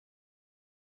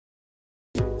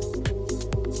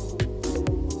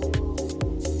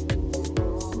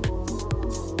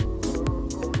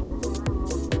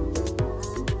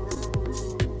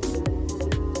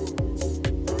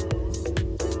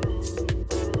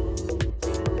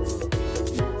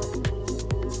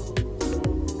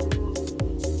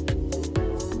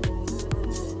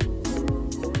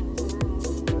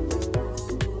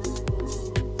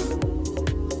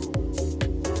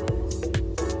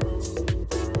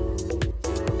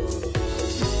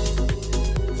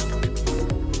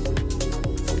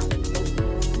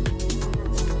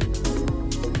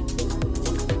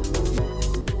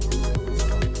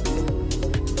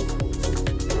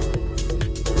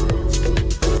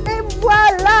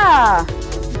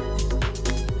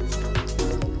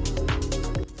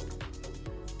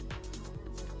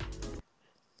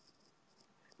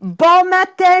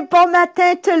bon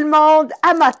matin tout le monde,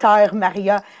 amateur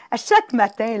Maria. À chaque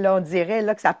matin, là, on dirait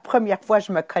là, que c'est la première fois que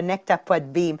je me connecte à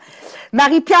Podbeam.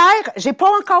 Marie-Pierre, j'ai pas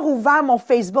encore ouvert mon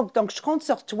Facebook, donc je compte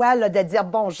sur toi là, de dire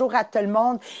bonjour à tout le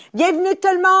monde. Bienvenue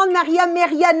tout le monde, Maria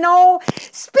Meriano,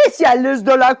 spécialiste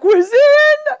de la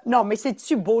cuisine. Non, mais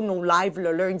c'est-tu beau nos lives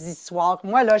le lundi soir?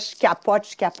 Moi, là, je capote.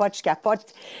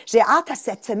 J'ai hâte à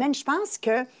cette semaine. Je pense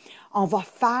que on va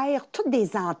faire toutes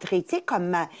des entrées, tu sais,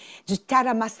 comme du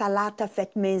tara masala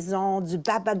fait maison, du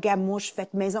baba ganoush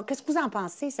fait maison. Qu'est-ce que vous en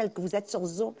pensez, celles que vous êtes sur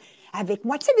Zoom avec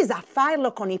moi? Tu sais, des affaires,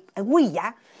 là, qu'on est... Oui,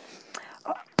 hein?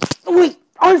 Oui,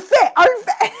 on le fait! On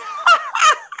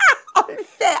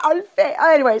le fait.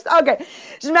 Anyways, OK.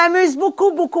 Je m'amuse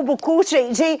beaucoup.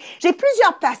 J'ai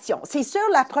plusieurs passions. C'est sûr,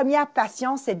 la première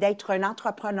passion, c'est d'être un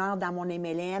entrepreneur dans mon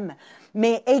MLM.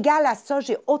 Mais égal à ça,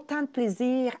 j'ai autant de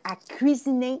plaisir à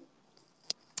cuisiner,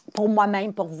 pour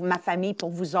moi-même, pour ma famille, pour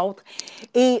vous autres.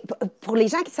 Et pour les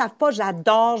gens qui ne savent pas,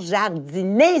 j'adore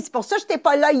jardiner. C'est pour ça que je n'étais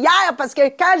pas là hier, parce que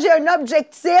quand j'ai un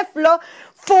objectif, là,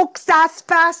 faut que ça se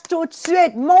fasse tout de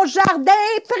suite. Mon jardin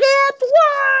est prêt,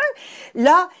 ouais!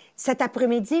 Là, cet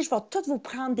après-midi, je vais toutes vous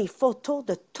prendre des photos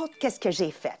de tout ce que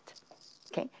j'ai fait.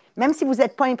 OK? Même si vous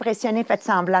n'êtes pas impressionné, faites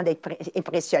semblant d'être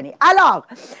impressionné. Alors,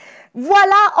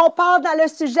 voilà, on part dans le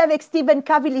sujet avec Stephen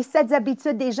Covey, les 7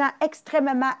 habitudes des gens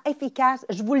extrêmement efficaces.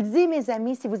 Je vous le dis, mes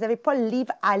amis, si vous n'avez pas le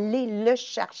livre, allez le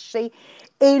chercher.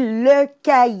 Et le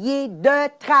cahier de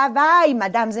travail,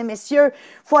 mesdames et messieurs,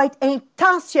 il faut être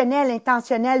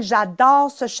intentionnel.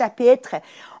 J'adore ce chapitre.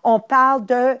 On parle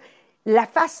de la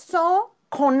façon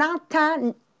qu'on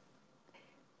entend.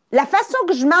 La façon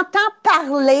que je m'entends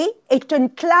parler est une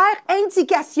claire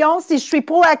indication si je suis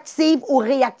proactive ou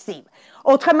réactive.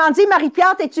 Autrement dit,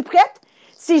 Marie-Pierre, es-tu prête?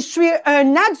 Si je suis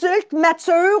un adulte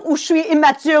mature ou je suis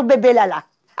immature, bébé lala.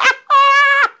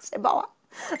 C'est bon,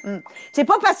 hein? C'est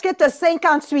pas parce que tu as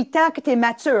 58 ans que tu es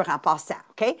mature en passant,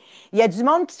 OK? Il y a du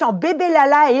monde qui sont bébé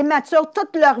lala et immatures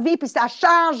toute leur vie, puis ça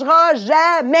changera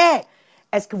jamais.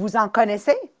 Est-ce que vous en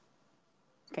connaissez?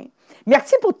 Okay.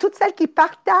 Merci pour toutes celles qui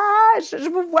partagent. Je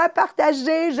vous vois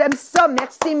partager. J'aime ça.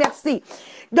 Merci.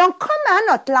 Donc, comment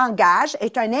notre langage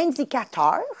est un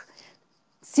indicateur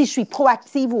si je suis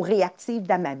proactive ou réactive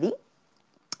dans ma vie?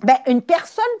 Bien, une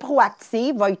personne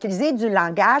proactive va utiliser du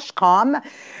langage comme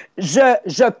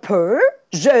je peux,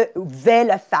 je vais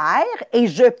le faire et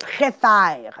je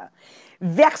préfère.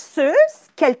 Versus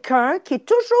quelqu'un qui est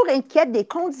toujours inquiète des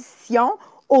conditions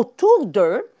autour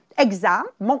d'eux.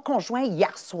 Exemple, mon conjoint,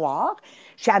 hier soir,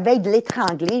 j'avais de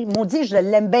l'étrangler. Maudit, je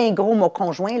l'aime bien gros, mon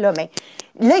conjoint, là, mais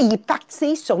là, il est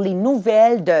parti sur les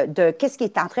nouvelles de qu'est-ce qui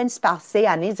est en train de se passer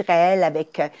en Israël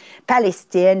avec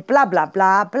Palestine,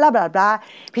 blablabla.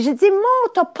 Puis j'ai dit,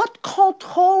 mon, t'as pas de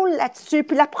contrôle là-dessus.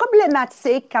 Puis la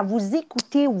problématique, quand vous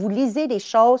écoutez ou vous lisez des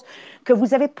choses que vous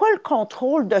n'avez pas le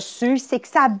contrôle dessus, c'est que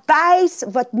ça baisse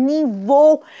votre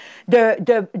niveau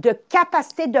de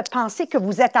capacité de penser que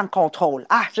vous êtes en contrôle.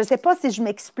 Ah, je ne sais pas si je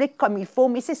m'explique comme il faut,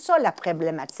 mais c'est ça la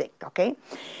problématique, OK?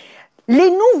 Les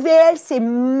nouvelles, c'est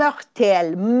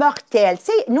mortel. Tu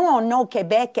sais, nous, on a au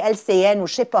Québec LCN ou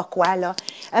je ne sais pas quoi, là.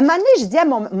 Un moment donné, je dis à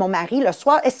mon mari le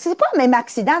soir, est-ce que c'est pas le même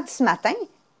accident de ce matin?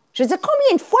 Je dis,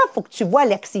 combien de fois il faut que tu vois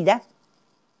l'accident?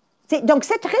 Donc,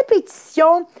 cette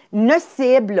répétition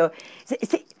nocible,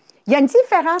 il y a une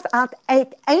différence entre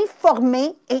être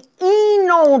informé et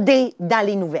inondé dans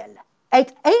les nouvelles.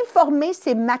 Être informé,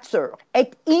 c'est mature.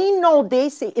 Être inondé,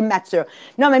 c'est immature.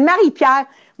 Non, mais Marie-Pierre,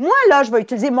 moi, là, je vais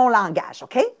utiliser mon langage,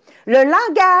 OK? Le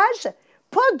langage,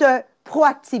 pas de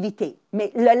proactivité,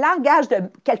 mais le langage de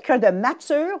quelqu'un de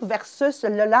mature versus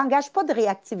le langage, pas de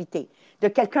réactivité, de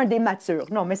quelqu'un d'immature.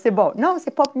 Non, mais c'est bon. Non,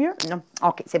 c'est pas mieux? Non.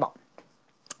 OK, c'est bon.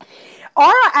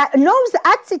 Or, nos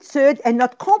attitudes et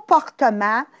notre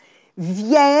comportement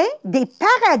vient des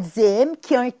paradigmes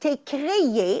qui ont été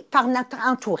créés par notre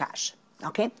entourage.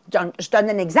 OK? Je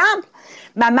donne un exemple.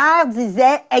 Ma mère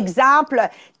disait, exemple,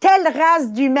 telle race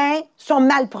d'humains sont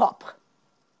malpropres.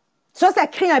 Ça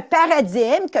crée un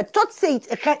paradigme que toute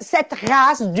cette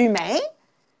race d'humains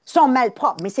sont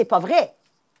malpropres. Mais c'est pas vrai.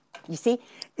 Ici,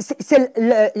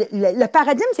 le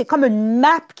paradigme, c'est comme une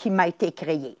map qui m'a été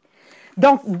créée.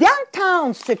 Donc,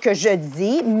 d'entendre ce que je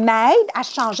dis m'aide à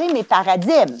changer mes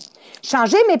paradigmes.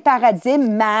 Changer mes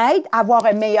paradigmes m'aide à avoir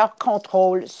un meilleur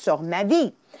contrôle sur ma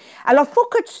vie. Alors, il faut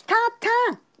que tu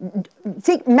t'entends.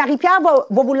 Tu sais, Marie-Pierre va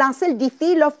vous lancer le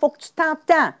défi, là, il faut que tu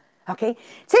t'entends. OK? Tu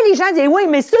sais, les gens disent, oui,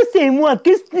 mais ça, c'est moi.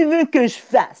 Qu'est-ce que tu veux que je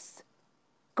fasse?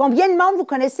 Combien de monde vous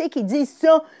connaissez qui disent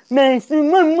ça? Mais c'est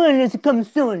moi, là, c'est comme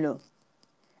ça, là.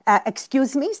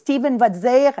 Excuse me, Stephen va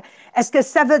dire, est-ce que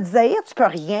ça veut dire que tu peux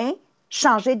rien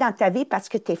changer dans ta vie parce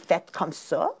que tu es faite comme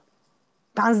ça?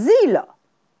 Pense-y, là.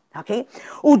 OK?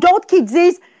 Ou d'autres qui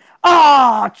disent «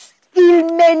 Ah, il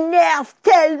m'énerve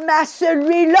tellement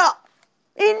celui-là!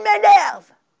 Il m'énerve! »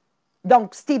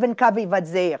 Donc, Stephen Covey va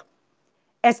dire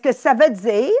 « Est-ce que ça veut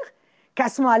dire qu'à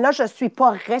ce moment-là, je ne suis pas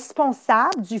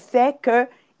responsable du fait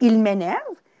qu'il m'énerve?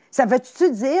 Ça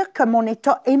veut-tu dire que mon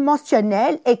état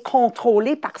émotionnel est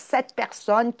contrôlé par cette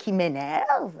personne qui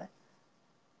m'énerve? »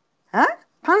 Hein?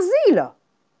 Pense-y, là.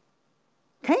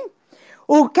 OK?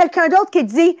 Ou quelqu'un d'autre qui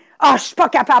dit « Ah, je ne suis pas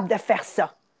capable de faire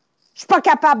ça. Je ne suis pas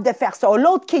capable de faire ça. » Ou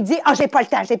l'autre qui dit « Ah, j'ai pas le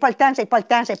temps, j'ai pas le temps, j'ai pas le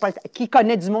temps, j'ai pas le temps. » Qui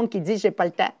connaît du monde qui dit « J'ai pas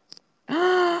le temps? »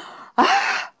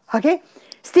 OK?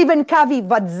 Stephen Covey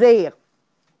va te dire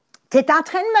 « Tu es en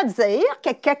train de me dire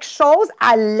que quelque chose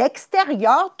à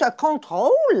l'extérieur te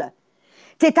contrôle?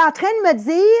 Tu es en train de me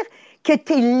dire que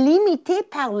tu es limité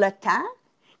par le temps,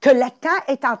 que le temps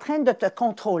est en train de te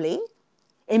contrôler? »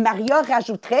 Et Maria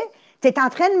rajouterait « Tu es en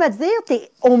train de me dire que tu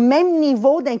es au même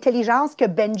niveau d'intelligence que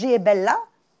Benji et Bella?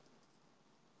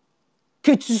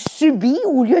 Que tu subis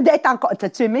au lieu d'être encore... »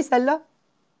 T'as-tu aimé celle-là?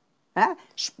 Hein?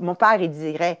 Mon père, il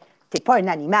dirait « Tu n'es pas un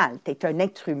animal, tu es un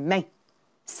être humain.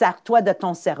 Sers-toi de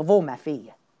ton cerveau, ma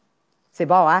fille. » C'est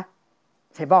bon, hein?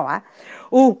 C'est bon, hein?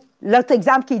 Ou l'autre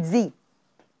exemple qui dit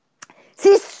 «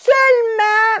 Si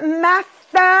seulement ma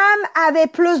femme avait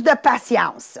plus de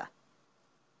patience.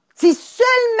 Si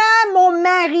seulement mon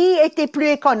mari était plus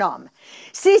économe.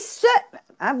 Si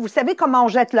hein, vous savez comment on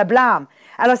jette le blâme.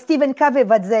 Alors, Stephen Covey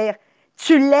va dire,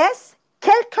 tu laisses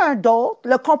quelqu'un d'autre,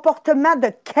 le comportement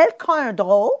de quelqu'un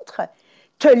d'autre,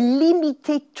 te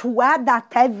limiter toi dans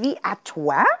ta vie à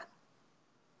toi?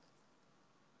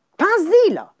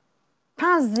 Pense-y, là.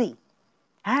 Pense-y.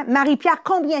 Hein? Marie-Pierre,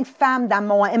 combien de femmes dans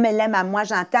mon MLM à moi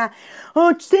j'entends «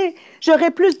 Oh, tu sais, j'aurais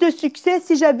plus de succès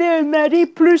si j'avais un mari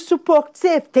plus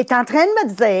supportif. » Tu es en train de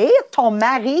me dire ton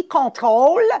mari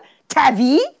contrôle ta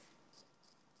vie?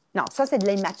 Non, ça, c'est de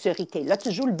l'immaturité. Là,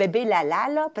 tu joues le bébé lala,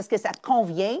 là, parce que ça te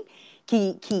convient,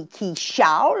 qui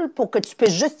chiale pour que tu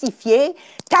puisses justifier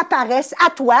ta paresse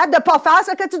à toi de ne pas faire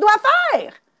ce que tu dois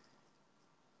faire.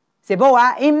 C'est beau,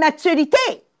 hein?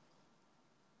 Immaturité.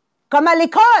 Comme à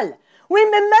l'école. Oui,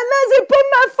 mais maman, c'est pas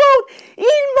ma faute.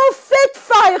 Il m'a fait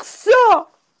faire ça.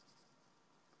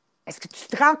 Est-ce que tu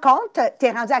te rends compte? Tu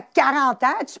es rendu à 40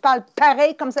 ans, tu parles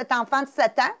pareil comme cet enfant de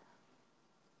 7 ans?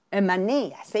 Un moment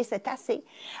donné, assez, c'est assez.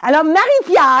 Alors,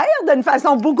 Marie-Pierre, d'une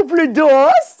façon beaucoup plus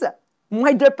douce,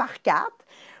 moins 2 par 4,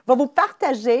 va vous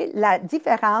partager la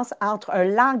différence entre un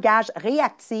langage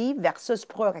réactif versus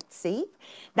proactif.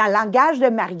 Dans le langage de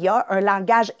Maria, un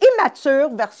langage immature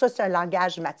versus un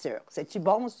langage mature. C'est-tu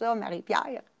bon, ça,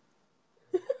 Marie-Pierre?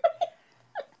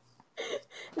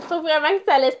 Je trouve vraiment que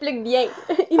ça l'explique bien.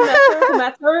 Immature ou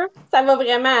mature, ça va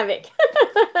vraiment avec.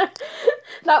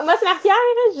 Donc, moi, c'est Marie-Pierre,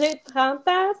 j'ai 30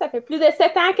 ans, ça fait plus de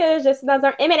 7 ans que je suis dans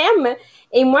un MLM.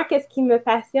 Et moi, qu'est-ce qui me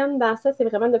passionne dans ça, c'est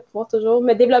vraiment de pouvoir toujours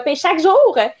me développer chaque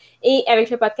jour. Et avec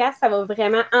le podcast, ça va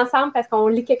vraiment ensemble parce qu'on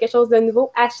lit quelque chose de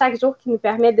nouveau à chaque jour qui nous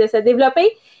permet de se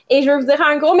développer. Et je veux vous dire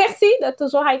un gros merci de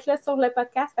toujours être là sur le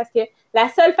podcast parce que la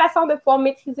seule façon de pouvoir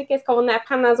maîtriser ce qu'on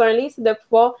apprend dans un livre, c'est de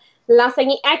pouvoir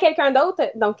l'enseigner à quelqu'un d'autre.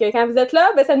 Donc, quand vous êtes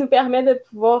là, ben, ça nous permet de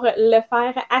pouvoir le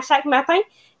faire à chaque matin.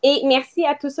 Et merci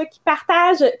à tous ceux qui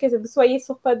partagent, que vous soyez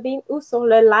sur Podbean ou sur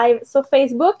le live sur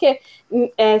Facebook.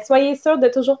 Soyez sûrs de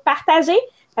toujours partager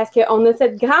parce qu'on a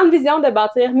cette grande vision de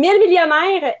bâtir 1000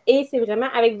 millionnaires et c'est vraiment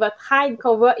avec votre aide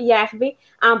qu'on va y arriver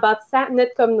en bâtissant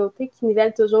notre communauté qui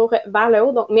nivelle toujours vers le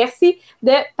haut. Donc, merci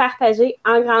de partager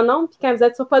en grand nombre. Puis quand vous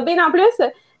êtes sur Podbean en plus,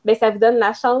 ben, ça vous donne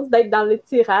la chance d'être dans le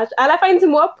tirage à la fin du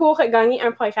mois pour gagner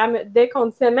un programme de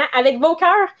conditionnement avec vos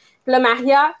cœurs. Puis là,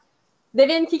 Maria,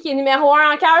 devine qui est numéro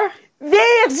 1 en cœur?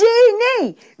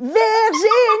 Virginie!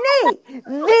 Virginie!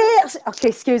 OK,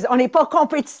 excuse, on n'est pas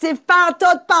compétitif.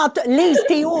 Pantoute. Lise,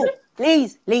 t'es où?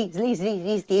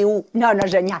 Lise, t'es où? Non,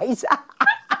 je niaise.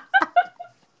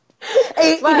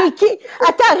 Et voilà. Ricky,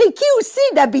 attends, Ricky aussi,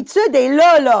 d'habitude, est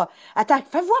là. Attends,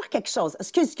 fais voir quelque chose.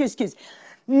 Excuse.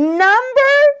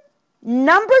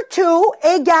 Number 2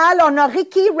 égale, on a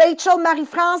Ricky, Rachel,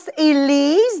 Marie-France et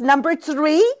Lise. Number 3,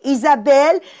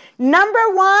 Isabelle.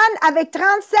 Number 1 avec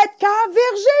 37 cœurs,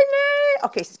 Virginie.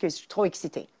 OK, excuse, je suis trop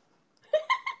excitée.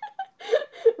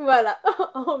 Voilà,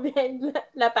 on vient de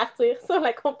la partir sur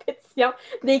la compétition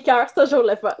des cœurs, c'est toujours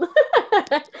le fun.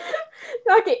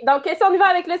 OK, donc si on y va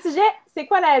avec le sujet, c'est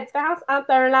quoi la différence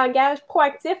entre un langage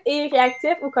proactif et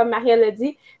réactif, ou comme Maria l'a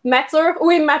dit, mature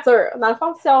ou immature? Dans le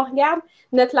fond, si on regarde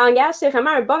notre langage, c'est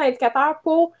vraiment un bon indicateur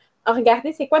pour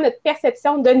regarder c'est quoi notre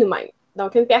perception de nous-mêmes.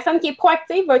 Donc, une personne qui est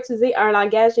proactive va utiliser un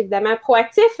langage évidemment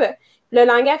proactif. Le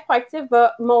langage proactif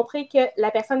va montrer que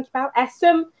la personne qui parle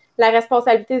assume la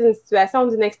responsabilité d'une situation,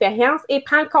 d'une expérience et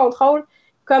prend le contrôle,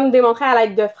 comme démontré à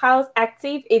l'aide de phrases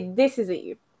actives et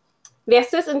décisives.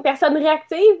 Versus une personne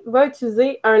réactive va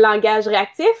utiliser un langage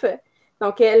réactif.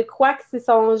 Donc, elle croit qu'ils ne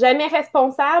sont jamais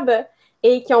responsables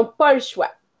et qu'ils n'ont pas le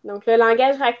choix. Donc, le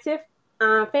langage réactif,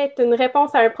 en fait, est une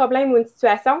réponse à un problème ou une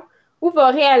situation ou va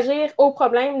réagir aux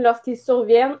problèmes lorsqu'ils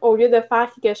surviennent au lieu de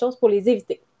faire quelque chose pour les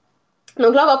éviter.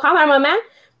 Donc là, on va prendre un moment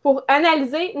pour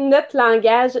analyser notre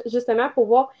langage, justement, pour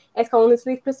voir est-ce qu'on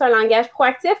utilise plus un langage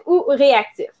proactif ou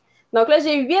réactif. Donc là,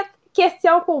 j'ai 8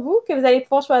 questions pour vous que vous allez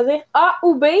pouvoir choisir A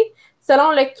ou B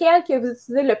selon lequel que vous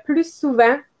utilisez le plus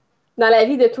souvent dans la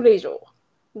vie de tous les jours.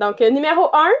 Donc, numéro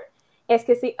 1, est-ce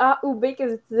que c'est A ou B que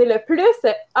vous utilisez le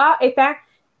plus? A étant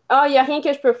A, il n'y a rien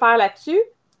que je peux faire là-dessus.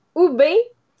 Ou B,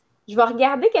 je vais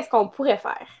regarder qu'est-ce qu'on pourrait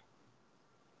faire.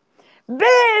 B,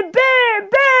 B,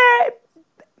 B!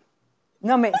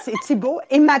 Non, mais c'est beau.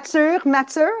 Et mature?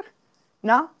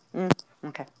 Non?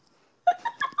 OK.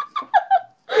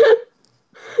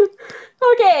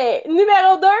 OK.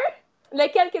 Numéro 2,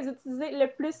 lequel que vous utilisez le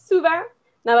plus souvent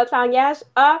dans votre langage?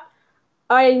 A,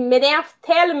 il m'énerve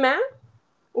tellement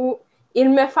ou il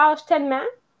me fâche tellement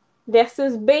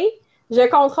versus B, je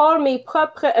contrôle mes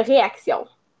propres réactions.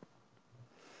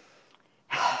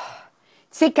 Tu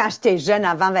sais, quand j'étais jeune,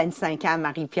 avant 25 ans,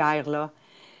 Marie-Pierre, là,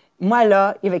 moi,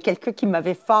 là, il y avait quelqu'un qui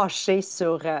m'avait fâché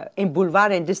sur un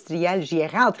boulevard industriel. J'y ai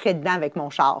rentré dedans avec mon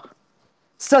char.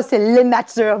 Ça, c'est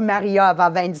l'immature Maria avant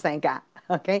 25 ans.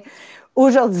 OK?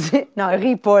 Aujourd'hui, non,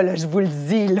 ris pas, là, je vous le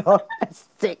dis, là.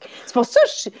 C'est pour ça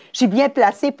que je suis bien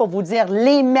placée pour vous dire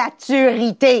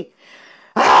l'immaturité.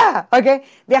 Ah! OK?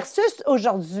 Versus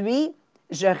aujourd'hui,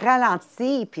 je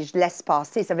ralentis puis je laisse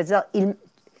passer. Ça veut dire, il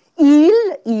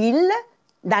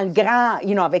dans le grand,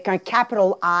 avec un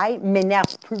capital I,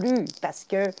 m'énerve plus parce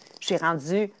que je suis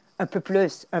rendue un peu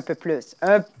plus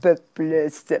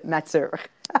mature.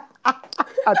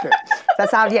 Un peu. Ça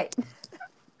s'en vient.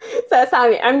 Ça s'en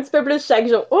vient. Un petit peu plus chaque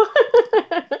jour.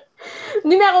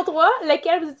 Numéro 3,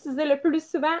 lequel vous utilisez le plus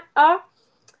souvent? A,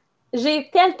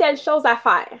 j'ai telle chose à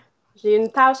faire. J'ai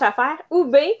une tâche à faire. Ou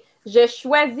B, je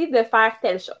choisis de faire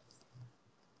telle chose.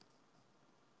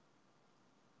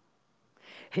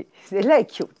 C'est là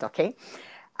cute, OK?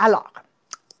 Alors,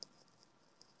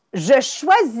 je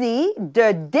choisis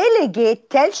de déléguer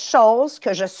telle chose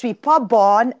que je ne suis pas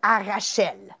bonne à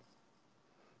Rachel.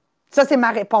 Ça, c'est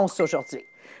ma réponse aujourd'hui.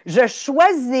 Je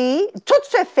choisis, tout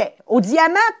se fait. Au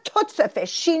Diamant, tout se fait.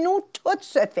 Chez nous, tout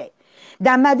se fait.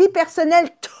 Dans ma vie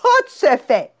personnelle, tout se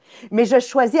fait. Mais je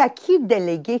choisis à qui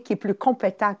déléguer qui est plus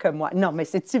compétent que moi. Non, mais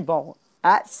c'est-tu bon?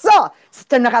 Hein? Ça,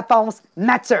 c'est une réponse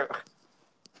mature.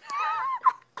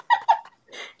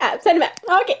 Absolument.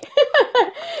 OK.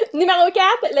 Numéro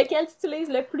 4, lequel tu utilises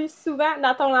le plus souvent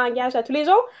dans ton langage à tous les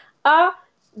jours? A,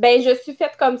 ben je suis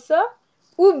faite comme ça.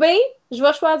 Ou B, je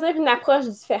vais choisir une approche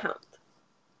différente.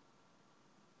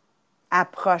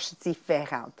 Approche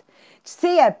différente. Tu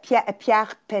sais,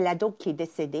 Pierre Pellado, qui est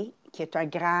décédé, qui est un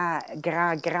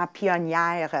grand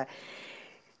pionnière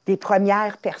des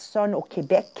premières personnes au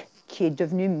Québec, qui est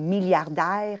devenu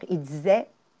milliardaire, il disait,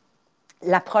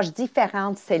 l'approche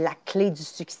différente, c'est la clé du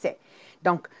succès.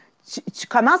 Donc, tu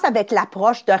commences avec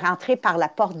l'approche de rentrer par la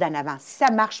porte d'en avant. Si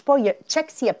ça ne marche pas, check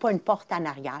s'il n'y a pas une porte en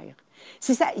arrière.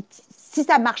 Si ça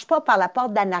ne marche pas par la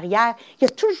porte d'en arrière, il y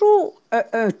a toujours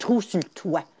un trou sur le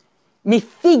toit. Mais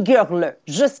figure-le,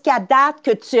 jusqu'à date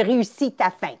que tu réussis ta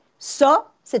fin.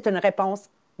 Ça, c'est une réponse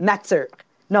mature.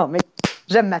 Non, mais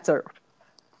j'aime mature.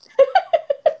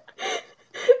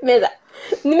 Mais là.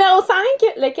 Numéro 5,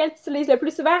 lequel tu utilises le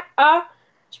plus souvent? A,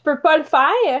 je peux pas le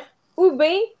faire. Ou B,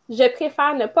 je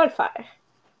préfère ne pas le faire.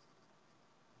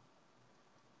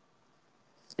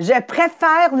 Je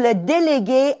préfère le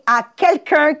déléguer à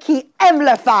quelqu'un qui aime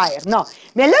le faire. Non.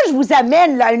 Mais là, je vous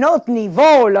amène là, à un autre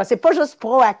niveau. Là. C'est pas juste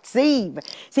proactive.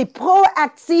 C'est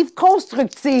proactive,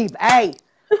 constructive. Hey!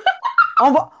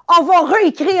 On va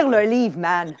réécrire le livre,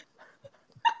 man.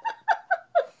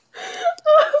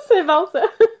 C'est bon, ça.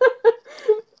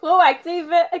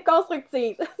 Proactive,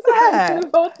 constructive. C'est un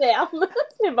nouveau terme.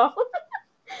 C'est bon.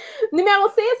 Numéro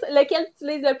 6, lequel tu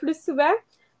utilises le plus souvent?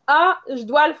 A, je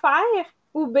dois le faire.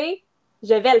 Ou B,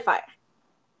 je vais le faire.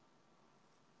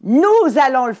 Nous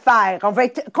allons le faire. On va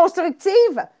être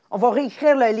constructive. On va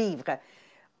réécrire le livre.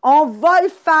 On va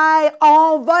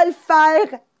le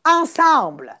faire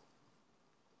ensemble.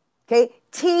 OK?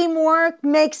 Teamwork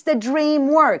makes the dream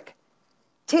work.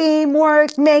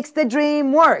 Teamwork makes the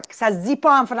dream work. Ça se dit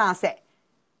pas en français.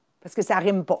 Parce que ça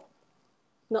rime pas.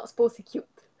 Non, c'est pas aussi cute.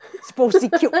 C'est pas aussi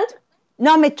cute.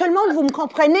 Non, mais tout le monde, vous me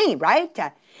comprenez, right?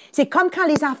 C'est comme quand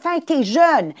les enfants étaient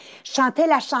jeunes. Je chantais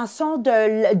la chanson de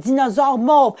le dinosaure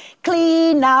mauve.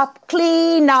 Clean up,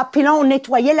 clean up. Puis là, on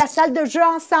nettoyait la salle de jeu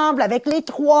ensemble avec les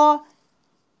trois.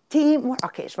 Team.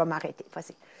 OK, je vais m'arrêter.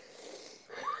 Vas-y.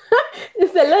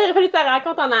 Celle-là, il aurait fallu que tu la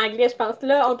racontes en anglais, je pense.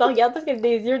 Là, on te regarde tous avec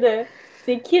des yeux de.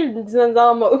 C'est qui le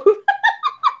dinosaure mauve?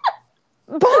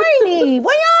 Barney!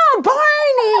 Voyons,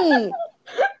 Barney!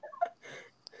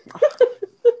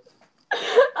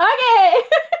 OK!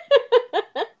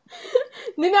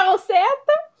 Numéro 7.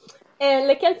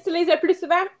 Lequel tu utilises le plus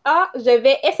souvent? A, je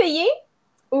vais essayer.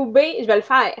 Ou B, je vais le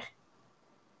faire.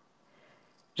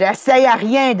 J'essaye à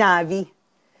rien dans la vie.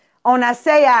 On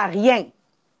n'essaye à rien.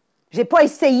 J'ai pas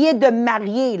essayé de me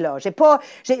marier, là. Je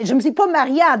me suis pas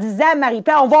mariée en disant,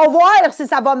 Marie-Pierre, on va voir si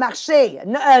ça va marcher.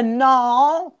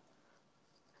 Non.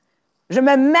 Je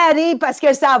me marie parce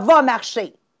que ça va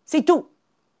marcher. C'est tout.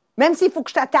 Même s'il faut que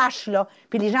je t'attache, là,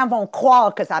 puis les gens vont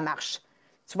croire que ça marche.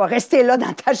 Tu vas rester là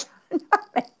dans ta chambre.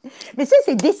 Mais ça,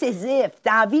 c'est décisif.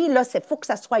 Dans la vie, là, il faut que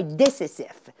ça soit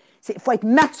décisif. Il faut être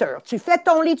mature. Tu fais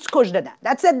ton lit, tu couches dedans.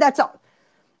 That's it, that's all.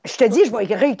 Je te dis, je vais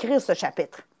réécrire ce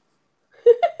chapitre.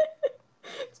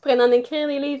 Tu pourrais en écrire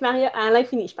des livres, Maria, à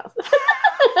l'infini, je pense.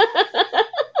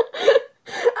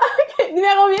 OK,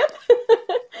 numéro 8.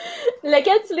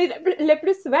 Lequel tu utilises le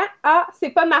plus souvent? A, c'est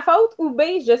pas de ma faute. Ou B,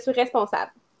 je suis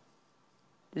responsable.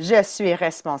 Je suis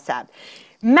responsable.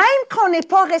 Même qu'on n'est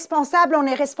pas responsable, on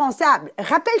est responsable.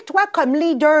 Rappelle-toi comme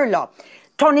leader, là.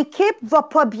 Ton équipe va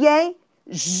pas bien,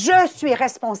 je suis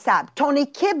responsable. Ton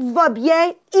équipe va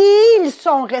bien, ils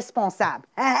sont responsables.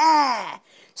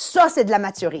 Ça, c'est de la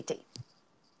maturité.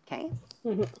 OK?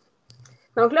 Mm-hmm.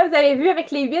 Donc là, vous avez vu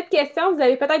avec les 8 questions, vous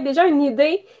avez peut-être déjà une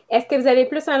idée. Est-ce que vous avez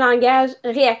plus un langage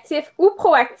réactif ou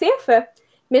proactif?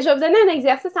 Mais je vais vous donner un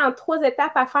exercice en 3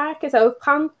 étapes à faire que ça va vous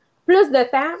prendre plus de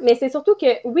temps. Mais c'est surtout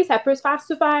que, oui, ça peut se faire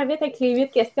super vite avec les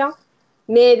 8 questions.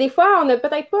 Mais des fois, on n'a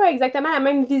peut-être pas exactement la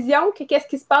même vision que qu'est-ce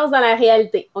qui se passe dans la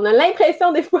réalité. On a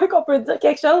l'impression des fois qu'on peut dire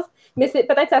quelque chose, mais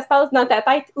peut-être que ça se passe dans ta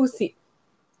tête aussi.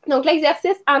 Donc,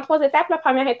 l'exercice en 3 étapes. La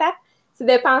première étape, c'est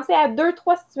de penser à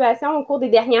 2-3 situations au cours des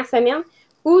dernières semaines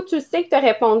où tu sais que tu as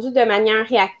répondu de manière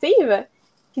réactive,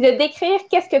 puis de décrire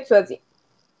qu'est-ce que tu as dit.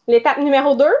 L'étape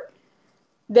numéro 2,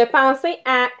 de penser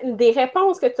à des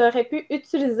réponses que tu aurais pu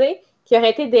utiliser qui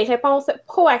auraient été des réponses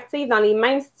proactives dans les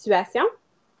mêmes situations.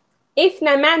 Et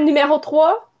finalement, numéro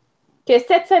 3, que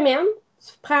cette semaine,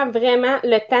 tu prends vraiment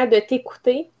le temps de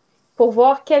t'écouter pour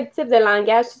voir quel type de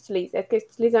langage tu utilises. Est-ce que tu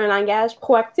utilises un langage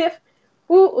proactif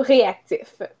ou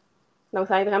réactif? Donc,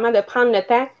 ça va être vraiment de prendre le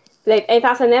temps d'être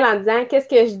intentionnel en disant qu'est-ce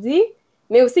que je dis,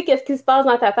 mais aussi qu'est-ce qui se passe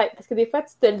dans ta tête. Parce que des fois,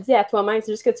 tu te le dis à toi-même,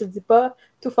 c'est juste que tu ne le dis pas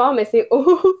tout fort, mais c'est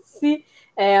aussi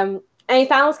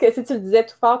intense que si tu le disais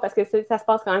tout fort parce que ça se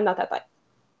passe quand même dans ta tête.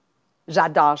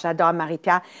 J'adore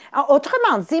Marie-Pierre.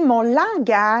 Autrement dit, mon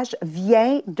langage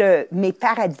vient de mes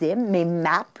paradigmes, mes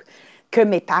maps que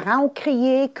mes parents ont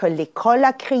créés, que l'école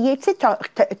a créés. Tu sais,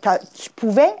 tu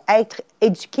pouvais être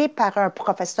éduqué par un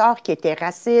professeur qui était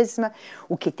raciste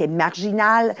ou qui était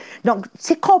marginal. Donc,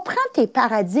 tu comprends tes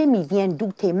paradigmes, ils viennent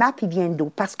d'où? Tes maps, ils viennent d'où?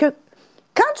 Parce que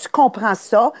quand tu comprends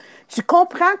ça, tu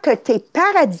comprends que tes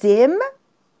paradigmes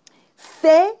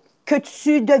fait que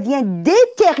tu deviens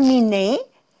déterminé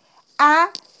à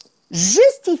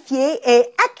justifier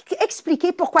et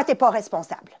expliquer pourquoi tu n'es pas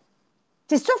responsable.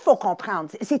 C'est ça qu'il faut comprendre.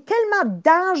 C'est tellement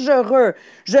dangereux.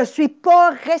 Je ne suis pas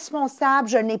responsable,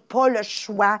 je n'ai pas le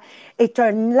choix. C'est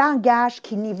un langage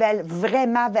qui nivelle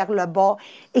vraiment vers le bas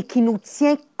et qui nous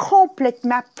tient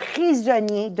complètement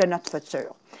prisonniers de notre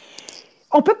futur.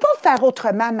 On ne peut pas faire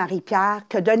autrement, Marie-Pierre,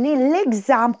 que donner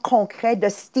l'exemple concret de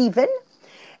Steven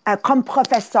comme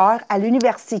professeur à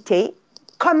l'université,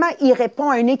 comment il répond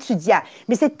à un étudiant.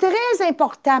 Mais c'est très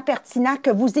important, pertinent,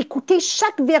 que vous écoutez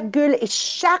chaque virgule et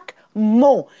chaque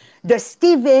mot de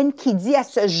Steven qui dit à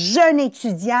ce jeune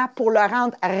étudiant pour le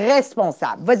rendre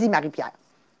responsable. Vas-y, Marie-Pierre.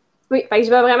 Oui, fait que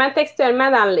je vais vraiment textuellement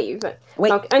dans le livre. Oui.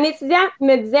 Donc, un étudiant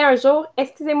me disait un jour, «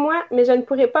 Excusez-moi, mais je ne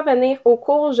pourrai pas venir au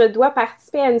cours, je dois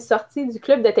participer à une sortie du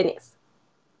club de tennis. »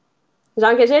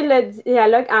 J'engageais le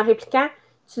dialogue en répliquant,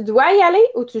 « Tu dois y aller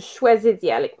ou tu choisis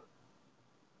d'y aller? »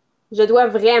 « Je dois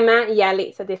vraiment y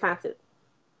aller, » se défend-il.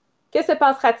 « Que se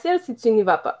passera-t-il si tu n'y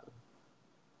vas pas? »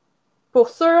 « Pour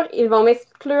sûr, ils vont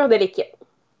m'exclure de l'équipe. »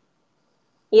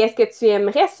 « Et est-ce que tu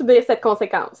aimerais subir cette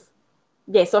conséquence? » «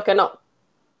 Bien sûr que non. »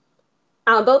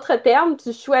 En d'autres termes,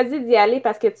 tu choisis d'y aller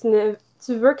parce que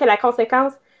tu veux que la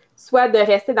conséquence soit de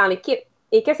rester dans l'équipe.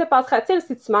 Et que se passera-t-il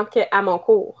si tu manques à mon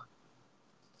cours?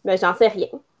 Ben, j'en sais rien.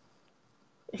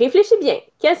 Réfléchis bien.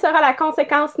 Quelle sera la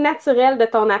conséquence naturelle de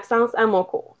ton absence à mon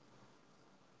cours?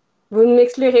 Vous ne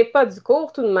m'exclurez pas du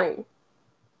cours tout de même.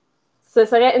 Ce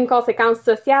serait une conséquence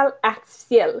sociale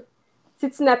artificielle.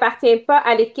 Si tu n'appartiens pas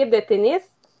à l'équipe de tennis,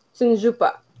 tu ne joues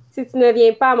pas. Si tu ne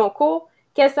viens pas à mon cours,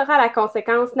 quelle sera la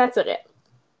conséquence naturelle?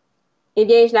 Eh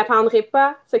bien, je n'apprendrai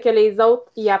pas ce que les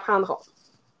autres y apprendront.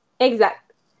 Exact.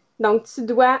 Donc, tu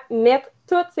dois mettre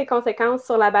toutes ces conséquences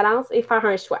sur la balance et faire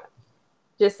un choix.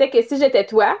 Je sais que si j'étais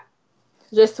toi,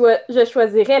 je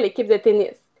choisirais l'équipe de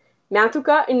tennis. Mais en tout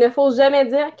cas, il ne faut jamais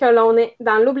dire que l'on est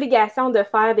dans l'obligation de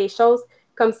faire des choses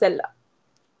comme celle-là.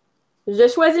 Je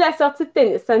choisis la sortie de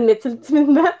tennis, admet-il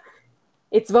timidement.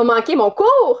 Et tu vas manquer mon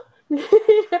cours!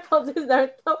 Répondu d'un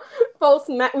ton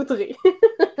faussement outré.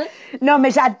 Non,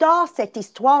 mais j'adore cette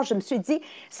histoire. Je me suis dit,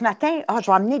 ce matin, je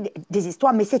vais amener des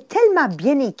histoires, mais c'est tellement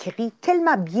bien écrit,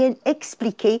 tellement bien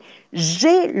expliqué.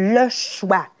 J'ai le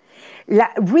choix. La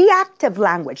reactive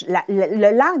language,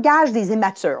 le langage des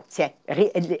immatures, tiens,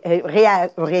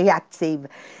 réactive,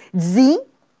 dit,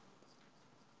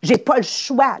 j'ai pas le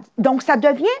choix. Donc, ça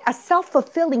devient a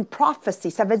self-fulfilling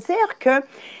prophecy. Ça veut dire que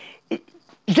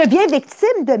je deviens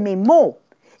victime de mes mots.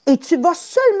 Et tu vas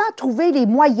seulement trouver les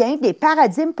moyens, des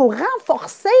paradigmes pour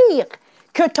renforcer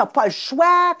que tu n'as pas le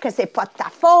choix, que ce n'est pas de ta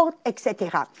faute, etc.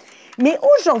 Mais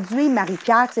aujourd'hui,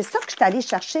 Marie-Pierre, c'est ça que je suis allée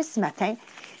chercher ce matin,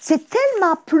 c'est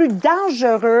tellement plus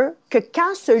dangereux que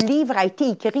quand ce livre a été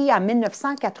écrit en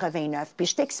 1989. Puis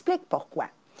je t'explique pourquoi.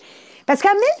 Parce qu'en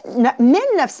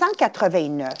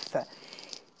 1989,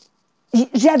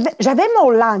 j'avais mon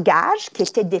langage qui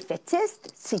était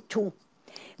défaitiste, c'est tout.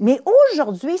 Mais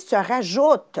aujourd'hui, se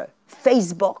rajoute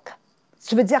Facebook.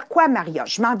 Tu veux dire quoi, Maria?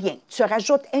 Je m'en viens. Tu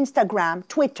rajoutes Instagram,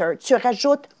 Twitter, tu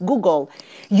rajoutes Google,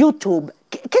 YouTube.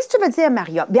 Qu'est-ce que tu veux dire,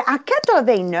 Maria? Bien, en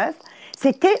 89,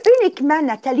 c'était uniquement,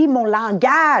 Nathalie, mon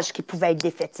langage qui pouvait être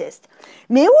défaitiste.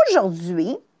 Mais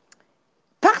aujourd'hui,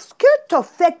 parce que tu as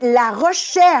fait la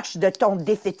recherche de ton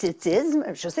défaitisme,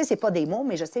 je sais, ce n'est pas des mots,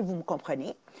 mais je sais que vous me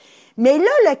comprenez, mais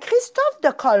là, le Christophe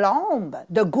de Colombe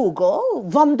de Google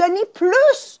va me donner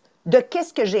plus de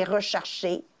qu'est-ce que j'ai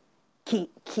recherché qui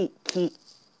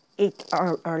est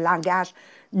un langage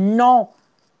non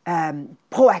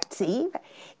proactif.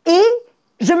 Et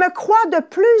je me crois de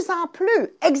plus en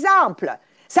plus. Exemple,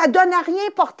 ça ne donne à rien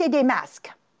porter des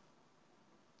masques.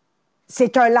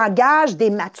 C'est un langage des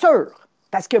matures.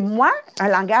 Parce que moi, un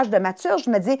langage de mature, je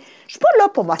me dis, je ne suis pas là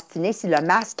pour m'ostiner si le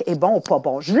masque est bon ou pas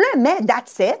bon. Je le mets,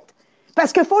 that's it.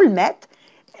 Parce qu'il faut le mettre,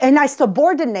 and I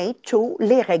subordinate to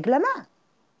les règlements.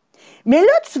 Mais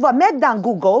là, tu vas mettre dans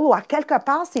Google ou à quelque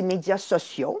part ces médias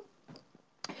sociaux.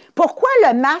 Pourquoi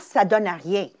le masque, ça ne donne à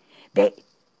rien? Bien,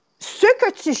 ce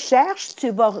que tu cherches,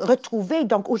 tu vas retrouver.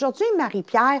 Donc, aujourd'hui,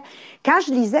 Marie-Pierre, quand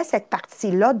je lisais cette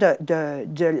partie-là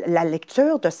de la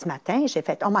lecture de ce matin, j'ai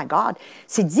fait, oh my God,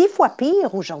 c'est 10 fois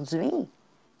pire aujourd'hui.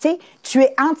 Tu sais, tu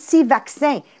es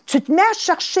anti-vaccin. Tu te mets à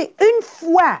chercher une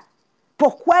fois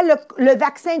pourquoi le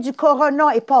vaccin du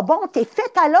corona n'est pas bon, tu es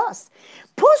fait à l'os.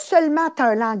 Pas seulement tu as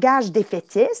un langage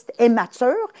défaitiste et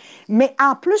mature, mais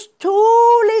en plus,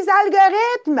 tous les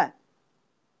algorithmes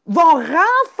vont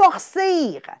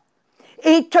renforcer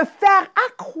et te faire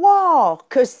croire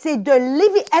que c'est de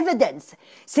l'evidence,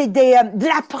 c'est de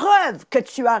la preuve que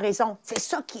tu as raison. C'est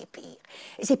ça qui est pire.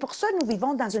 Et c'est pour ça que nous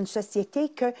vivons dans une société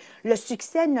que le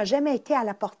succès n'a jamais été à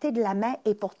la portée de la main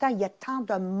et pourtant il y a tant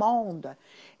de monde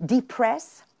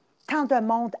dépressé, tant de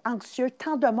monde anxieux,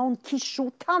 tant de monde qui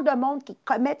choue, tant de monde qui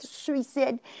commettent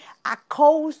suicide à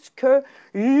cause que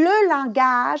le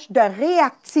langage de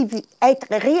être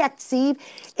réactive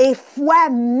est fois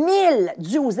 1000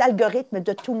 dû aux algorithmes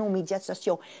de tous nos médias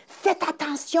sociaux. Faites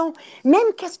attention,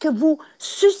 même qu'est-ce que vous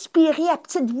suspirez à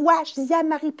petite voix. Je disais à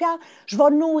Marie-Pierre, je vais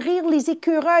nourrir les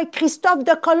écureuils. Christophe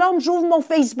de Colombe, j'ouvre mon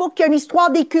Facebook, il y a une histoire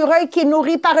d'écureuil qui est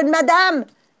nourrie par une madame.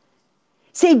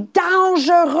 C'est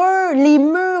dangereux. Les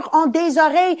murs ont des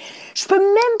oreilles. Je peux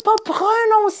même pas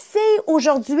prononcer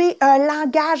aujourd'hui un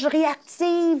langage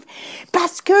réactif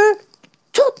parce que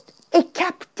tout est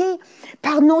capté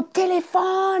par nos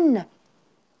téléphones.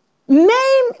 Même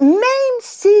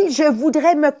si je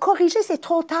voudrais me corriger, c'est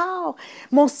trop tard.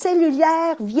 Mon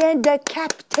cellulaire vient de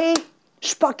capter. Je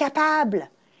suis pas capable.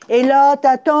 Et là, tu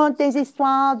as toutes des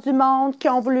histoires du monde qui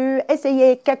ont voulu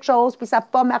essayer quelque chose, puis ça n'a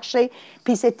pas marché,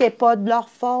 puis c'était pas de leur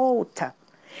faute.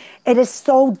 It is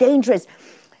so dangerous.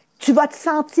 Tu vas te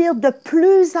sentir de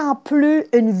plus en plus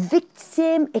une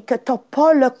victime et que tu n'as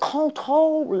pas le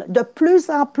contrôle. De plus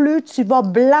en plus, tu vas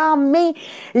blâmer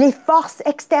les forces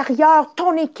extérieures.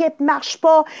 Ton équipe ne marche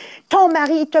pas. Ton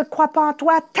mari ne te croit pas en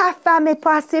toi. Ta femme n'est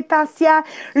pas assez patiente.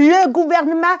 Le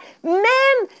gouvernement,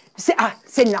 même...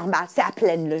 c'est normal, c'est à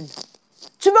pleine lune.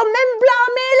 Tu vas même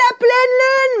blâmer la pleine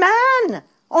lune, man!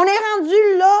 On est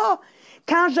rendu là.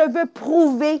 quand je veux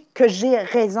prouver que j'ai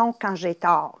raison quand j'ai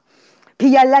tort. Puis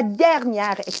il y a la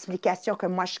dernière explication que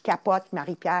moi je capote,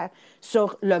 Marie-Pierre,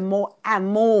 sur le mot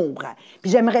amour.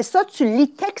 Puis j'aimerais ça que tu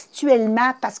lis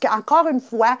textuellement parce qu'encore une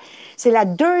fois, c'est le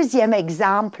deuxième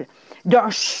exemple d'un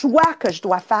choix que je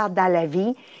dois faire dans la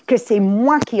vie, que c'est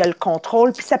moi qui ai le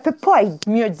contrôle. Puis ça ne peut pas être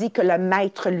mieux dit que le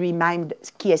maître lui-même,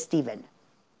 qui est Steven.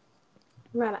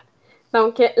 Voilà.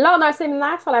 Donc, lors d'un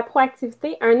séminaire sur la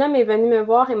proactivité, un homme est venu me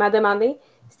voir et m'a demandé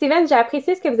 « Steven, j'ai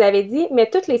apprécié ce que vous avez dit, mais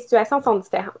toutes les situations sont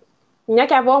différentes. Il n'y a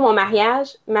qu'à voir mon mariage,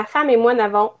 ma femme et moi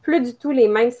n'avons plus du tout les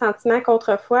mêmes sentiments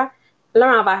qu'autrefois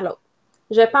l'un envers l'autre.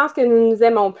 Je pense que nous nous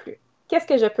aimons plus. Qu'est-ce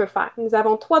que je peux faire? Nous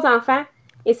avons 3 enfants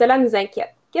et cela nous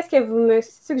inquiète. Qu'est-ce que vous me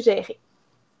suggérez? »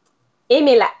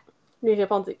 Aimez-la, lui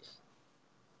répondis-je.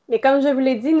 Mais comme je vous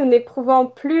l'ai dit, nous n'éprouvons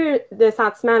plus de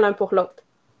sentiments l'un pour l'autre.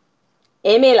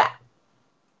 Aimez-la.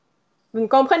 Vous ne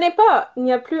comprenez pas, il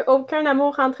n'y a plus aucun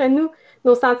amour entre nous,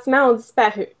 nos sentiments ont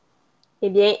disparu. Eh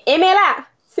bien, aimez-la!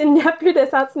 S'il n'y a plus de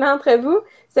sentiments entre vous,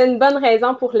 c'est une bonne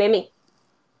raison pour l'aimer.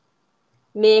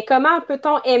 Mais comment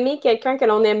peut-on aimer quelqu'un que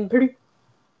l'on n'aime plus?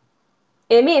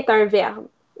 Aimer est un verbe.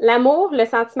 L'amour, le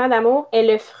sentiment d'amour, est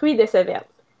le fruit de ce verbe.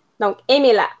 Donc,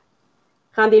 aimez-la.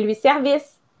 Rendez-lui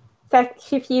service.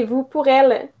 Sacrifiez-vous pour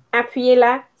elle.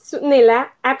 Appuyez-la, soutenez-la,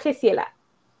 appréciez-la.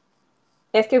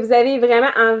 Est-ce que vous avez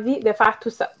vraiment envie de faire tout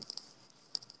ça?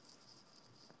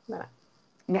 Voilà.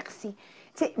 Merci.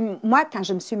 Tu sais, moi, quand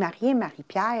je me suis mariée,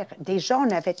 Marie-Pierre, déjà, on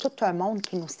avait tout un monde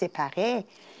qui nous séparait,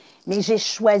 mais j'ai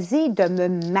choisi de me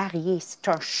marier. C'est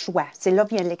un choix. C'est là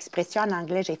vient l'expression en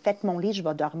anglais, j'ai fait mon lit, je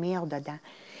vais dormir dedans.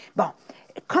 Bon,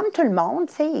 comme tout le monde,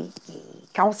 tu sais,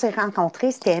 quand on s'est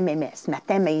rencontrés, c'était MMS,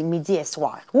 matin, midi et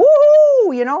soir.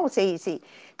 Wouhou! You know,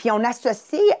 Puis on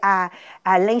associe à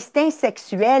l'instinct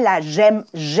sexuel à j'aime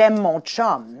mon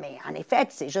chum. Mais en effet,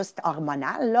 c'est juste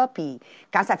hormonal, là. Puis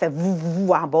quand ça fait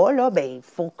vous en bas, là, ben il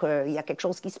faut qu'il y a quelque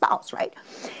chose qui se passe, right?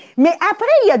 Mais après,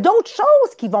 il y a d'autres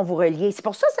choses qui vont vous relier. C'est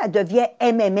pour ça que ça devient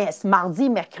MMS, mardi,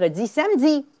 mercredi,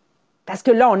 samedi. Parce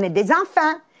que là, on est des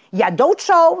enfants. Il y a d'autres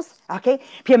choses, OK?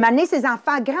 Puis à un moment donné, ces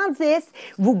enfants grandissent,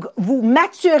 vous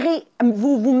maturez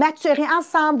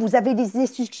ensemble, vous avez des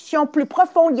discussions plus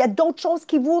profondes, il y a d'autres choses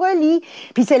qui vous relient.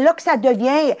 Puis c'est là que ça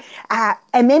devient à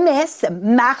MMS,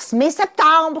 mars, mai,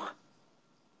 septembre.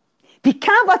 Puis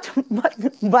quand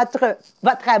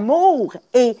votre amour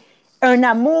est un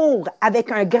amour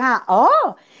avec un grand A,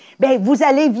 bien, vous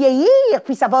allez vieillir,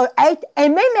 puis ça va être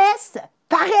MMS.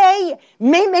 Pareil,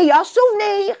 mes meilleurs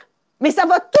souvenirs. Mais ça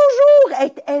va toujours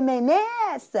être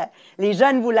MMS. Les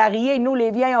jeunes, vous la riez, nous,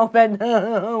 les vieilles, on fait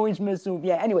 « oui, je me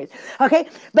souviens. » Anyways, OK?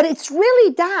 But it's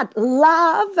really that.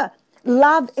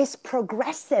 Love is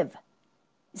progressive.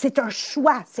 C'est un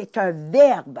choix, c'est un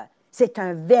verbe. C'est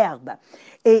un verbe.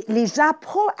 Et les gens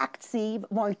proactifs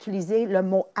vont utiliser le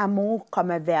mot amour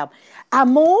comme un verbe.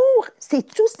 Amour, c'est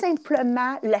tout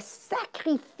simplement le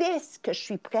sacrifice que je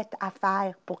suis prête à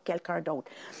faire pour quelqu'un d'autre.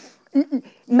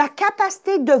 Ma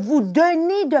capacité de vous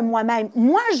donner de moi-même.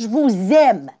 Moi, je vous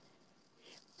aime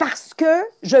parce que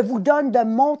je vous donne de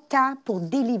mon temps pour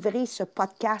délivrer ce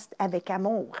podcast avec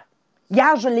amour.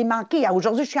 Hier, je l'ai manqué.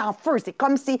 Aujourd'hui, je suis en feu. C'est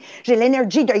comme si j'ai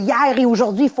l'énergie de hier et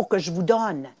aujourd'hui, il faut que je vous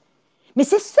donne. Mais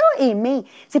c'est ça, aimer.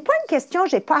 C'est pas une question,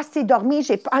 j'ai pas assez dormi,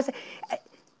 j'ai pas assez...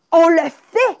 On le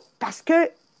fait parce que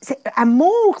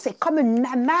amour, c'est comme une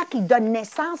maman qui donne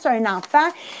naissance à un enfant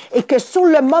et que sur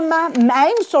le moment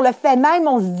même, sur le fait même,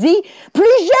 on se dit « plus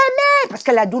jamais » parce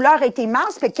que la douleur est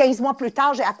immense, puis 15 mois plus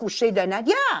tard, j'ai accouché de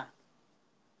Nadia.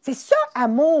 C'est ça,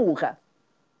 amour.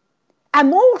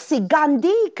 Amour, c'est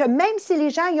Gandhi, que même si les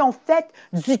gens y ont fait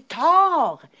du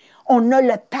tort, on a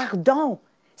le pardon.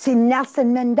 C'est Nelson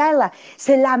Mandela.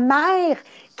 C'est la mère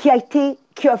qui a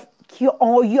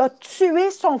tué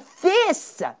son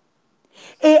fils.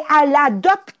 Et elle a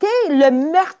adopté le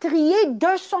meurtrier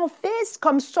de son fils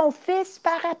comme son fils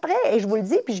par après. Et je vous le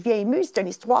dis, puis je viens émue, c'est une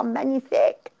histoire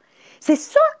magnifique. C'est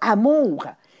ça, amour.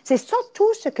 C'est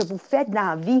surtout ce que vous faites dans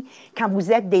la vie quand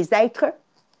vous êtes des êtres,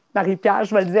 Marie-Pierre,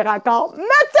 je vais le dire encore,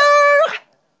 matures!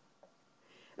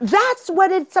 That's what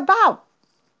it's about.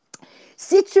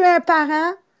 Si tu es un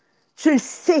parent, tu le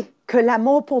sais que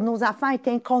l'amour pour nos enfants est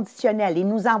inconditionnel. Ils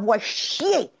nous envoient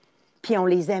chier, puis on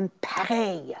les aime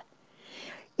pareil.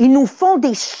 Ils nous font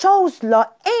des choses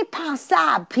là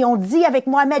impensables. Puis on dit avec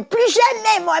Mohamed, plus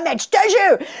jamais, Mohamed, je te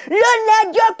jure. Là,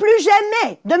 Nadia, plus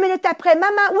jamais. 2 minutes après,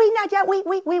 maman, oui, Nadia,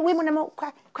 oui, mon amour.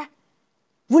 Quoi?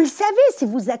 Vous le savez si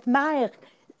vous êtes mère.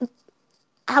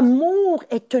 Amour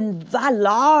est une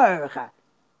valeur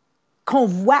qu'on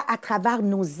voit à travers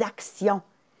nos actions.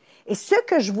 Et ce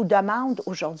que je vous demande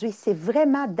aujourd'hui, c'est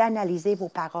vraiment d'analyser vos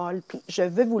paroles. Puis je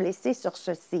veux vous laisser sur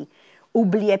ceci.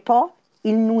 N'oubliez pas,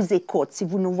 il nous écoute. Si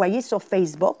vous nous voyez sur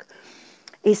Facebook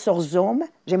et sur Zoom,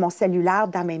 j'ai mon cellulaire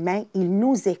dans mes mains, il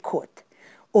nous écoute.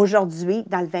 Aujourd'hui,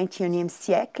 dans le 21e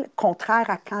siècle, contraire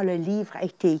à quand le livre a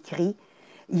été écrit,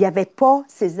 il n'y avait pas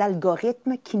ces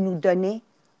algorithmes qui nous donnaient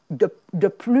de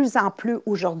plus en plus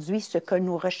aujourd'hui ce que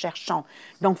nous recherchons.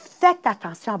 Donc, faites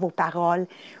attention à vos paroles.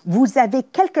 Vous avez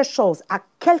quelque chose à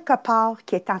quelque part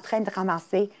qui est en train de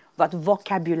ramasser votre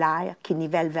vocabulaire qui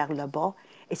nivelle vers le bas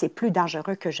et c'est plus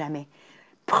dangereux que jamais.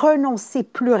 Prononcez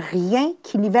plus rien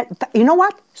qui nivelle. You know what?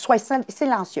 Soyez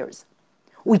silencieuse.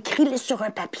 Ou écris-le sur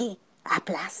un papier à la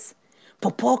place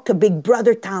pour pas que Big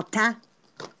Brother t'entende.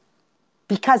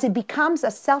 Because it becomes a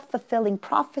self-fulfilling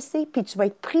prophecy, puis tu vas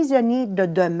être prisonnier de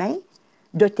demain,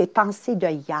 de tes pensées de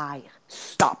hier.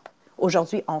 Stop.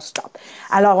 Aujourd'hui, on stop.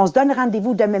 Alors, on se donne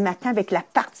rendez-vous demain matin avec la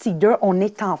partie 2. On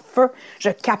est en feu. Je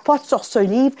capote sur ce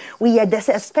livre. Oui, il y a des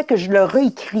aspects que je le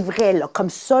réécrivrais, là, comme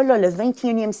ça, là, le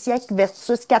 21e siècle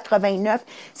versus 89.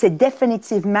 C'est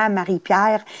définitivement,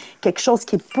 Marie-Pierre, quelque chose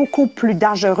qui est beaucoup plus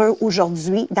dangereux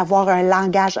aujourd'hui d'avoir un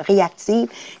langage réactif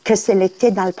que ce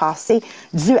l'était dans le passé,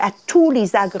 dû à tous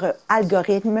les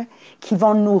algorithmes qui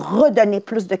vont nous redonner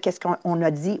plus de ce qu'on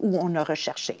a dit ou on a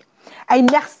recherché. Hey,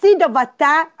 merci de votre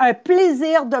temps. Un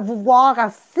plaisir de vous voir en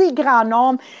si grand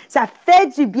nombre. Ça fait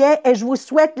du bien et je vous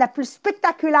souhaite la plus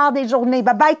spectaculaire des journées.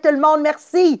 Bye bye tout le monde.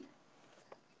 Merci.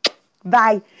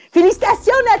 Bye.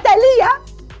 Félicitations Nathalie. Hein?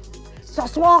 Ce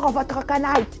soir, on va te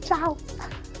reconnaître. Ciao.